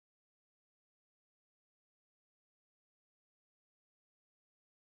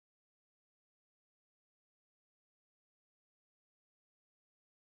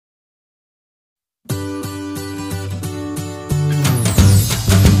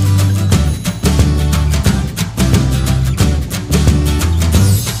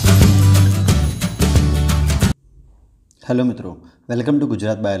Hello मित्रों, welcome to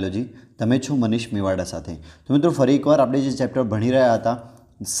Gujarat biology. तमे छो मनीष मेवाड़ा साथे। तो मित्रों फरी एक बार आपणे जे चेप्टर भणी रह्या हता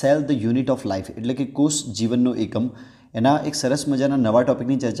cell the unit of life एटले कि कोष जीवननो एकम, एना एक सरस मजाना नवा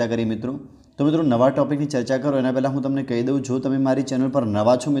टॉपिकनी चर्चा करी मित्रों। तो मित्रों नवा टॉपिकनी चर्चा करो एना पहला हूँ तमने कही दूँ, जो तमे मारी चेनल पर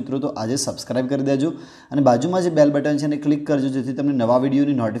नवा छो मित्रों तो आज सब्सक्राइब कर देजो और बाजुमां जे बेल बटन छे एने क्लिक करजो, जेथी तमने नवा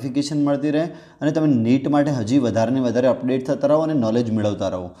विडियोनी नोटिफिकेशन मळती रहे और तमे नीट माटे हजी वधारे ने वधारे अपडेट थता रहो और नॉलेज मेळवता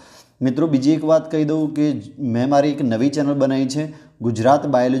रहो। मित्रों बीजी एक बात कही दूँ कि मैं मारी एक नवी चेनल बनाई है गुजरात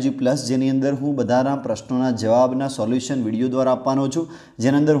बायोलॉजी प्लस, जेनी अंदर हूँ बधाना प्रश्नों जवाबना सोल्यूशन विडियो द्वारा आपवानो छूँ।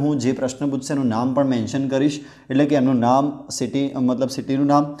 जेना अंदर हूँ जे प्रश्न पूछशे एनुं नाम पण मेन्शन करीश, एटले कि एमनुं नाम, सिटी मतलब सिटीनुं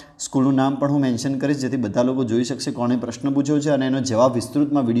नाम, स्कूलनुं नाम पण हूँ मेन्शन करीश, जेथी बधा लोको जोई शकशे कोणे प्रश्न पूछ्यो छे अने एनो जवाब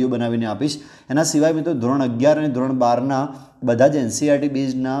विस्तृतमां विडियो बनावीने आपीश। एना सिवाय मित्रों धोरण 11 અને ધોરણ 12 બધા જ એનસીઈઆરટી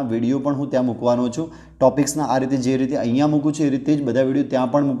બેઝના વિડીયો પણ હું ત્યાં મૂકવાનો છું। ટોપિક્સના આ રીતે જે રીતે અહીંયા મૂકું છું એ રીતે જ બધા વિડીયો ત્યાં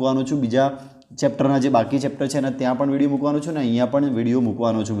પણ મૂકવાનો છું। બીજા ચેપ્ટરના જે બાકી ચેપ્ટર છે એના ત્યાં પણ વિડીયો મૂકવાનો છું ને અહીંયા પણ વિડીયો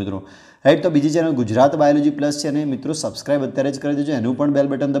મૂકવાનો છું મિત્રો। રાઈટ, તો બીજી ચેનલ ગુજરાત બાયોલોજી પ્લસ છે ને મિત્રો સબસ્ક્રાઇબ અત્યારે જ કરી દેજો, એનું પણ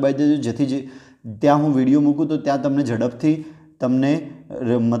બેલ બટન દબાવી દેજો, જેથી જે ત્યાં હું વિડીયો મૂકું તો ત્યાં તમને ઝડપથી તમને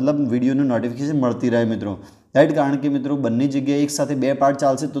मतलब વિડીયોનું નોટિફિકેશન મળતી રહે મિત્રો। राइट, कारण कि मित्रों बंने जगह एक साथ बे पार्ट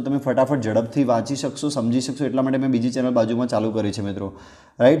चालशे तो तमे फटाफट झड़पथी वाँची शकशो, समझी शकशो, एटला माटे मैं बीजी चेनल बाजू में चालू करी है मित्रों।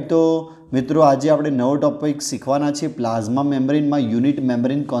 राइट, तो मित्रों आज आपणे नवो टॉपिक शीखवाना छे प्लाज्मा मेम्ब्रेन में यूनिट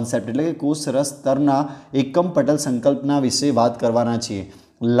मेम्ब्रेन कॉन्सेप्ट एटले कि कोष स्तरना एकम पटल संकल्पना विषे बात करवाना छीए।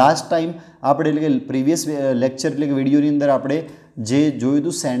 लास्ट टाइम आपणे एटले कि प्रीवियस लेक्चर एटले कि विडियोनी अंदर आपणे जे जोयुं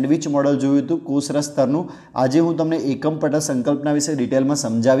हतुं सेन्डविच मॉडल जोयुं हतुं कोषरस स्तरनुं। आज हूँ तमने एकम पटल संकल्पना विषे डिटेल में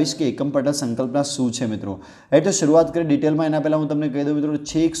समझावीश कि एकम पटल संकल्पना शुं छे मित्रों। राइट, तो शुरुआत करीए डिटेल में। एना पहला हूँ तमने कही दूँ मित्रों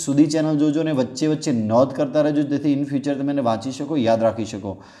छेक सुधी चेनल जोजो ने वच्चे वच्चे नोंध करता रहेजो, जेथी इन फ्यूचर तमे एने वाँची शको, याद राखी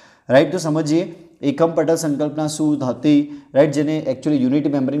शको। राइट, तो समझिए एकम पटल संकल्पना शुं हती। राइट, जेने एक्चुअली यूनिट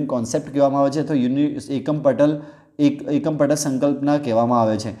मेम्ब्रेन कॉन्सेप्ट कहेवामां आवे छे, तो एकम पटल एकम पटल संकल्पना कहेवामां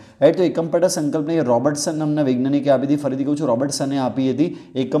आवे छे। राइट, तो एकम पटल संकल्पना ये रॉबर्टसन नामना वैज्ञानिके आपी हती। फरीथी कहूं छुं रॉबर्टसने आपी हती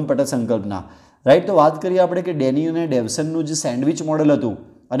एकम पटल संकल्पना। राइट, तो बात करिए आपणे कि डेनी अने डेवसननुं जे सेन्डविच मॉडल हतुं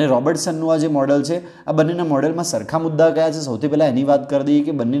अने रॉबर्टसननुं आ जे मॉडल छे, आ बंनेना मॉडलमां सरखा मुद्दा कया छे। सौथी पहेला एनी वात कर दईए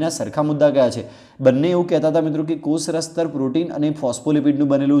कि बंनेना सरखा मुद्दा कया छे। बंने एवुं कहेता हता मित्रों कि कोषरस स्तर प्रोटीन अने फॉस्फोलिपिडनुं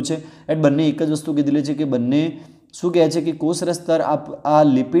बनेલું છે। एट बंने एक ज वस्तु कीधेली छे कि बंने શું કહે છે કે કોષરસ સ્તર આ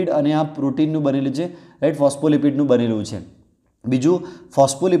લિપિડ અને આ પ્રોટીનનું બનેલું છે। રાઈટ, ફોસ્ફોલિપિડનું બનેલું છે। બીજું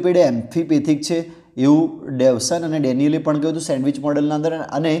ફોસ્ફોલિપિડ એ એમ્ફીપેથિક છે એવું ડેવસન અને ડેનિયલે પણ કહ્યું હતું સેન્ડવિચ મોડલના અંદર,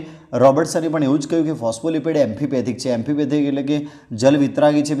 અને રોબર્ટસને પણ એવું જ કહ્યું કે ફોસ્ફોલિપિડ એમ્ફીપેથિક છે। એમ્ફીપેથિક એટલે કે જલ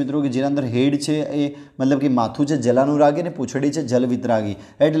વિતરાગી છે મિત્રો, કે જેના અંદર હેડ છે એ मतलब कि માથું છે જલાનુરાગી અને પૂંછડી છે જલ વિતરાગી।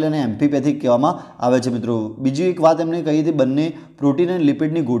 રાઈટ, એટલે એને એમ્ફીપેથિક કહેવામાં આવે છે મિત્રો। બીજી એક વાત એમણે કહી હતી, બંને પ્રોટીન અને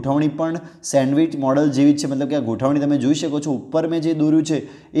લિપિડની ગોઠવણી પણ સેન્ડવિચ મોડલ જેવી જ છે। मतलब कि આ ગોઠવણી તમે જોઈ શકો છો। ઉપર મેં જે દોર્યું છે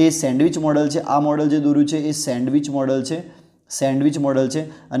એ સેન્ડવિચ મોડલ છે, આ મોડલ જે દોર્યું છે એ સેન્ડવિચ મોડલ છે, સેન્ડविच मॉडल है।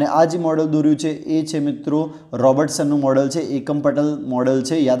 और आज मॉडल दौर्यु है ये मित्रों रॉबर्टसन मॉडल है, एकम पटल मॉडल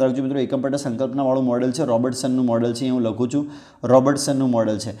है। याद रखो मित्रों एकम पटल संकल्पना वाळुं मॉडल है, रॉबर्टसन मॉडल है। हूँ लखूँ छूँ रॉबर्टसन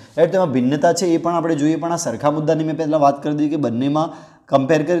मॉडल है। राइट, तो भिन्नता है ये पण आपणे जोईए, पण आ सरखा मुद्दानी मैं पहला बात कर दी कि बंनेमां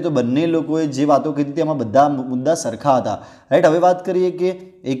कम्पेर करिए तो बंने लोगोए जे वातो कीधी तेमां बधा मुद्दा सरखा हता। राइट, हवे बात करिए कि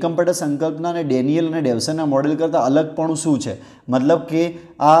एकम पटल संकल्पना अने डेनियल अने डेवसनना मॉडल करता अलगपणुं शुं छे। मतलब कि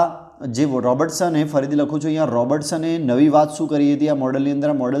आ जे रॉबर्टसने फरीथी लखूँ छूँ अहींया रॉबर्टसने नवी बात शू करी थी आ मॉडलनी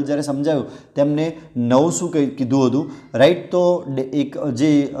अंदर। मॉडल ज्यारे समझाव्युं तेमने नवुं शू कीधुं हतुं। राइट, तो एक जे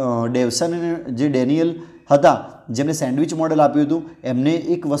डेवसन अने जे डेनियल हता जेमने सेन्डविच मॉडल आप्युं हतुं एमने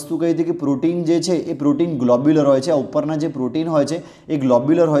एक वस्तु कही थी कि प्रोटीन जे छे ए प्रोटीन ग्लोब्युलर होय छे। उपरना जे प्रोटीन होय छे ए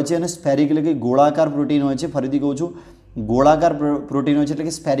ग्लोब्युलर होय छे अने स्फेरिकल એટલે કે ગોળાકાર પ્રોટીન હોય છે। ફરીથી કહું છું गोलाकार प्रोटीन होय छे એટલે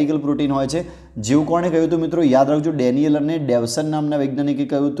કે स्फेरिकल प्रोटीन होय छे। जेवुं कोणे कह्युं हतुं मित्रों याद राखજો, डेनियल अने डेवसन नामना वैज्ञानिके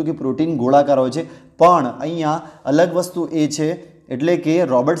कह्युं हतुं कि प्रोटीन गोलाकार होय छे। पण अहींया अलग वस्तु ए छे, एटले के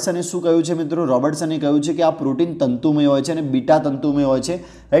रॉबर्टसने शुं कह्युं छे मित्रों, रॉबर्टसने कह्युं छे कि आ प्रोटीन तंतुमय होय छे अने बीटा तंतुमय होय छे।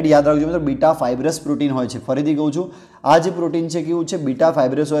 राइट, याद राखજો मित्रों बीटा फाइब्रस प्रोटीन होय छे। फरीथी कहું છું आ जे प्रोटीन छे केवुं छे बीटा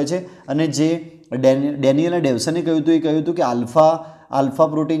फाइब्रस होय छे। अने जे डेनियल अने डेवसने कह्युं हतुं कि आल्फा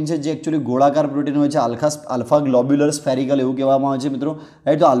प्रोटीन है जो एक्चुअली गोलाकार प्रोटीन होय छे। आल्फा ग्लोब्युलर स्फेरिकल एवं कहेवामां आवे छे मित्रों।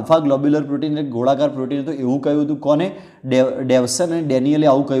 राइट, तो आल्फा ग्लोब्युलर प्रोटीन एक गोलाकार प्रोटीन तो एवं कह्युं हतुं कोने, डेवसन अने डेनियले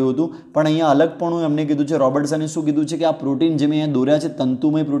आवुं कह्युं हतुं। पण अहींया अलगपणुं एमणे कीधुं छे, रॉबर्टसने शुं कीधुं छे कि आ प्रोटीन जे मैं अहींया दोर्या छे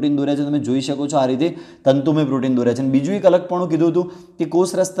तंतुमय प्रोटीन दोर्या छे, तमे जोई शको छो आ रीते तंतुमय प्रोटीन दोर्या छे। बीजुं एक अलगपणुं कीधुं हतुं कि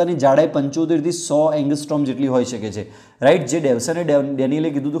कोष रस्तानी जाडाई 75 થી 100 एंगस्ट्रॉम जेटली होई शके छे। राइट, जे डेवसने डेनियले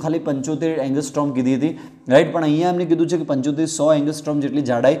कीधुं हतुं खाली 75 एंगस्ट्रॉम कीधी हती। राइट, पण अहींया एमणे कीधुं छे कि 75 થી 100 एंगस्ट्रॉम जेटली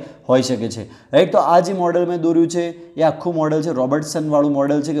जाडाई होई शके छे। राइट, तो आ जे मॉडल में दौर्युं छे ए आखुं मॉडल छे रॉबर्टसन वाळुं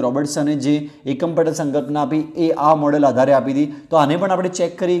मॉडल छे कि रॉबर्टसने जे एकम पटल संकल्पना आपी ए आ मॉडल आधारे आपी हती। तो आने पण आपणे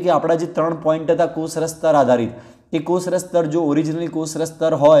चेक करीए कि आपणा जे 3 पॉइंट हता कोषरस स्तर आधारित કે કોષરસ સ્તર જો ઓરિજિનલી કોષરસ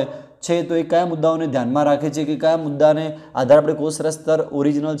સ્તર હોય છે તો એ કયા મુદ્દાઓને ધ્યાનમાં રાખે છે કે કયા મુદ્દાને આધારે આપણે કોષરસ સ્તર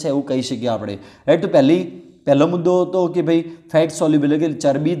ઓરિજિનલ છે એવું કહી શકીએ આપણે, રાઈટ. તો પહેલો મુદ્દો હતો કે ભાઈ ફેટ સોલ્યુબલ કે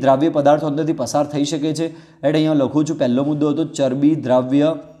ચરબી દ્રાવ્ય પદાર્થો અંદરથી પસાર થઈ શકે છે, રાઈટ. અહીંયા લખું છું, પહેલો મુદ્દો હતો ચરબી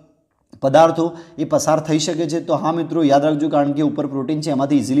દ્રાવ્ય પદાર્થો એ પસાર થઈ શકે છે. તો હા મિત્રો યાદ રાખજો, કારણ કે ઉપર પ્રોટીન છે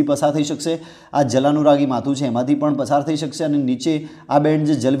એમાંથી ઇઝીલી પસાર થઈ શકશે, આ જલાનુરાગી માથું છે એમાંથી પણ પસાર થઈ શકશે, અને નીચે આ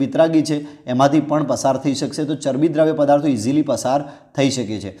બેન્ડ જે જલ વિતરાગી છે એમાંથી પણ પસાર થઈ શકશે. તો ચરબી દ્રાવ્ય પદાર્થો ઇઝીલી પસાર થઈ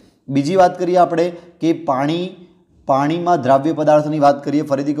શકે છે. બીજી વાત કરીએ આપણે કે પાણીમાં દ્રાવ્ય પદાર્થની વાત કરીએ,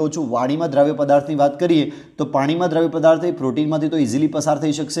 ફરીથી કહું છું, પાણીમાં દ્રાવ્ય પદાર્થની વાત કરીએ તો પાણીમાં દ્રાવ્ય પદાર્થ એ પ્રોટીનમાંથી તો ઇઝીલી પસાર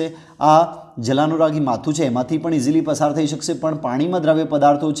થઈ શકશે, આ જલાનુરાગી માથું છે એમાંથી પણ ઇઝીલી પસાર થઈ શકશે, પણ પાણીમાં દ્રાવ્ય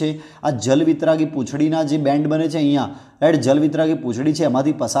પદાર્થો છે આ જલ વિતરાગી પૂંછડીના જે બેન્ડ બને છે અહીંયા, રાઈટ, જલ વિતરાગી પૂંછડી છે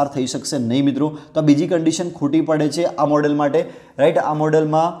એમાંથી પસાર થઈ શકશે નહીં મિત્રો. તો આ બીજી કન્ડિશન ખોટી પડે છે આ મોડેલ માટે, રાઈટ. આ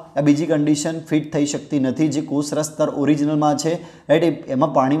મોડેલમાં આ બીજી કન્ડિશન ફિટ થઈ શકતી નથી જે કોષરસ સ્તર ઓરિજિનલમાં છે, રાઈટ.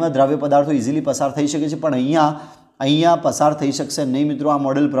 એમાં પાણીમાં દ્રાવ્ય પદાર્થો ઇઝીલી પસાર થઈ શકે છે, પણ અહીંયા પસાર થઈ શકશે નહીં મિત્રો આ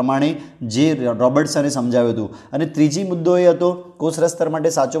મોડેલ પ્રમાણે જે રોબર્ટ્સને સમજાવ્યું હતું. અને ત્રીજી મુદ્દો એ હતો કોષરસ સ્તર માટે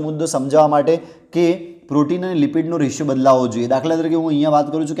સાચો મુદ્દો સમજાવવા માટે કે પ્રોટીન અને લિપિડનો રેશિયો બદલાવો જોઈએ. દાખલા તરીકે હું અહીંયા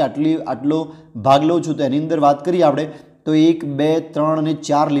વાત કરું છું કે આટલો ભાગ લઉં છું, તો એની અંદર વાત કરીએ આપણે તો 1, 2, 3 અને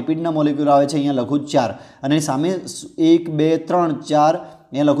 4 લિપિડના મોલેક્યુલ આવે છે, અહીંયા લખું 4, અને સામે 1, 2, 3, 4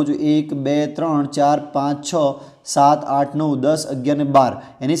 અહીંયા લખું છું 1, 2, 3, 4, 5, 6, 7, 8, 9, 10, 11 અને 12,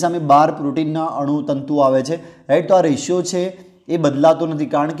 એની સામે 12 પ્રોટીનના અણુ તંતુઓ આવે છે, રાઈટ. તો આ રેશિયો છે એ બદલાતો નથી,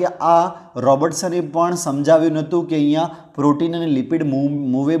 કારણ કે આ રોબર્ટ્સને પણ સમજાવ્યું નહોતું કે અહીંયા પ્રોટીન અને લિપિડ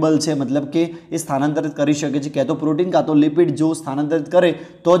મૂવેબલ છે, મતલબ કે એ સ્થાનાંતરિત કરી શકે છે, કાં તો પ્રોટીન કાં તો લિપિડ જો સ્થાનાંતરિત કરે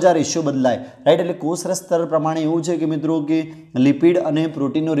તો જ આ રેશિયો બદલાય, રાઈટ. એટલે કોષરસ સ્તર પ્રમાણે એવું છે કે મિત્રો કે લિપિડ અને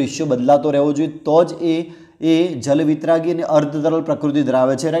પ્રોટીનનો રેશિયો બદલાતો રહેવો જોઈએ, તો જ એ જલ વિતરાગી અને અર્ધતરલ પ્રકૃતિ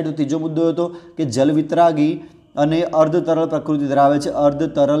ધરાવે છે, રાઈટ. તો ત્રીજો મુદ્દો હતો કે જલ વિતરાગી અને અર્ધતરલ પ્રકૃતિ ધરાવે છે,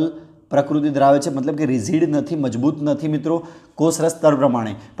 અર્ધતરલ પ્રકૃતિ ધરાવે છે, મતલબ કે રિઝિડ નથી, મજબૂત નથી મિત્રો કોષરસ સ્તર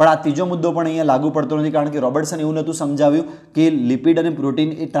પ્રમાણે. પણ આ ત્રીજો મુદ્દો પણ અહીંયા લાગુ પડતો નથી, કારણ કે રોબર્ટ્સને એવું નહોતું સમજાવ્યું કે લિપિડ અને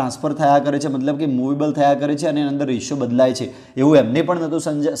પ્રોટીન એ ટ્રાન્સફર થયા કરે છે, મતલબ કે મૂવેબલ થયા કરે છે અને અંદર રેશિયો બદલાય છે, એવું એમને પણ નહોતું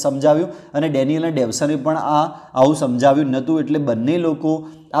સમજાવ્યું, અને ડેનિયલ અને ડેવસને પણ આવું સમજાવ્યું નહોતું. એટલે બંને લોકો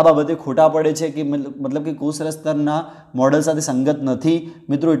આ બાબતે ખોટા પડે છે કે મતલબ કે કોષરસ સ્તરના મોડલ સાથે સંગત નથી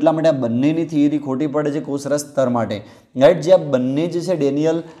મિત્રો, એટલા માટે આ બંનેની થિયરી ખોટી પડે છે કોષરસ સ્તર માટે, રાઈટ. જે આ બંને જે છે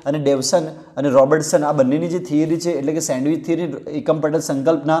ડેનિયલ અને ડેવસન અને રોબર્ટસન, આ બંનેની જે થિયરી છે એટલે કે સેન્ડવિચ થિયરી, એકમ પટલ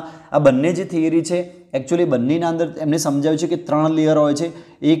સંકલ્પના, આ બંને જે થિયરી છે એકચ્યુઅલી બંનેના અંદર એમને સમજાવ્યું છે કે 3 લેયર હોય છે,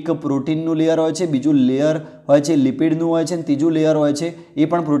 એક પ્રોટીનનું લેયર હોય છે, બીજું લેયર હોય છે લિપિડનું હોય છે, અને ત્રીજું લેયર હોય છે એ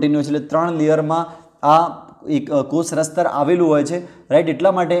પણ પ્રોટીનનું હોય છે. એટલે 3 લેયરમાં આ એક કોષરસ સ્તર આવેલું હોય છે, રાઈટ.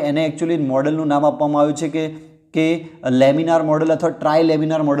 એટલા માટે એને એકચ્યુઅલી મોડલનું નામ આપવામાં આવ્યું છે કે લેમિનાર મોડલ અથવા ટ્રાય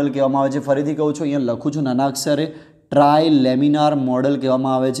લેમિનાર મોડલ કહેવામાં આવે છે. ફરીથી કહું છું, અહીંયા લખું છું નાના અક્ષરે, ટ્રાય લેમિનાર મોડલ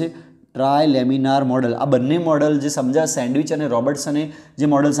કહેવામાં આવે છે, ટ્રાય લેમિનાર મોડલ. આ બંને મોડલ જે સમજ્યા સેન્ડવિચ અને રોબર્ટ્સને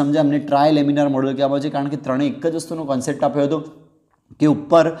જે મોડલ સમજ્યા એમને ટ્રાય લેમિનાર મોડલ કહેવામાં આવે છે, કારણ કે ત્રણેય એક જ વસ્તુનો કોન્સેપ્ટ આપ્યો હતો કે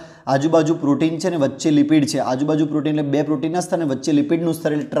ઉપર આજુબાજુ પ્રોટીન છે ને વચ્ચે લિપિડ છે, આજુબાજુ પ્રોટીન એટલે 2 પ્રોટીનના સ્તર અને વચ્ચે લિપિડનું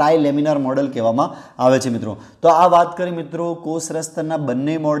સ્તર, એટલે ટ્રાય લેમિનાર મોડલ કહેવામાં આવે છે મિત્રો. તો આ વાત કરી મિત્રો કોષરસ સ્તરના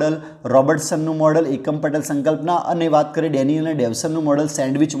બંને મોડલ, રોબર્ટસનનું મોડલ, એકમ પટેલ સંકલ્પના, અને વાત કરી ડેનિયલ અને ડેવસનનું મોડલ,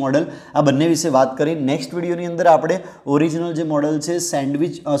 સેન્ડવિચ મોડલ, આ બંને વિશે વાત કરી. નેક્સ્ટ વિડીયોની અંદર આપણે ઓરિજિનલ જે મોડલ છે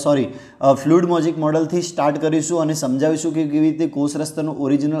ફ્લુઇડ મોઝેક મોડલથી સ્ટાર્ટ કરીશું અને સમજાવીશું કે કેવી રીતે કોષરસ સ્તરનું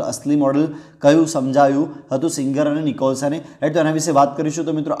ઓરિજિનલ અસલી મોડલ કયું સમજાવ્યું હતું સિંગર અને નિકોલ્સને, રાઈટ. તો એના વિશે વાત કરીશું.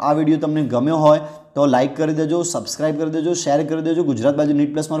 તો મિત્રો આ વિડીયો તમને ગમ્યો હોય તો લાઇક કરી દેજો, સબસ્ક્રાઇબ કરી દેજો, શેર કરી દેજો. ગુજરાત બાયોલોજી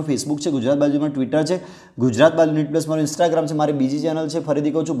નીટ પ્લસ મારું ફેસબુક છે, ગુજરાત બાયોલોજીમાં ટ્વિટર છે, ગુજરાત બાયોલોજી નીટ પ્લસ મારું ઇન્સ્ટાગ્રામ છે, મારી બીજી ચેનલ છે,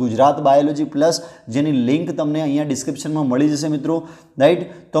 ફરીથી કહું છું ગુજરાત બાયોલોજી પ્લસ, જેની લિંક તમને અહીંયા ડિસ્ક્રિપ્શનમાં મળી જશે મિત્રો, રાઈટ.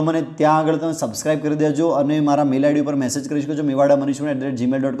 તો મને ત્યાં આગળ તમે સબસ્ક્રાઇબ કરી દેજો અને મારા મેલ આઈડી પર મેસેજ કરી શકો છો,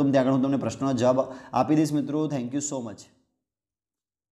 mevadaa.manishmevada@gmail.com. ત્યાં આગળ હું તમને પ્રશ્નોના જવાબ આપી દઈશ મિત્રો. Thank you so much.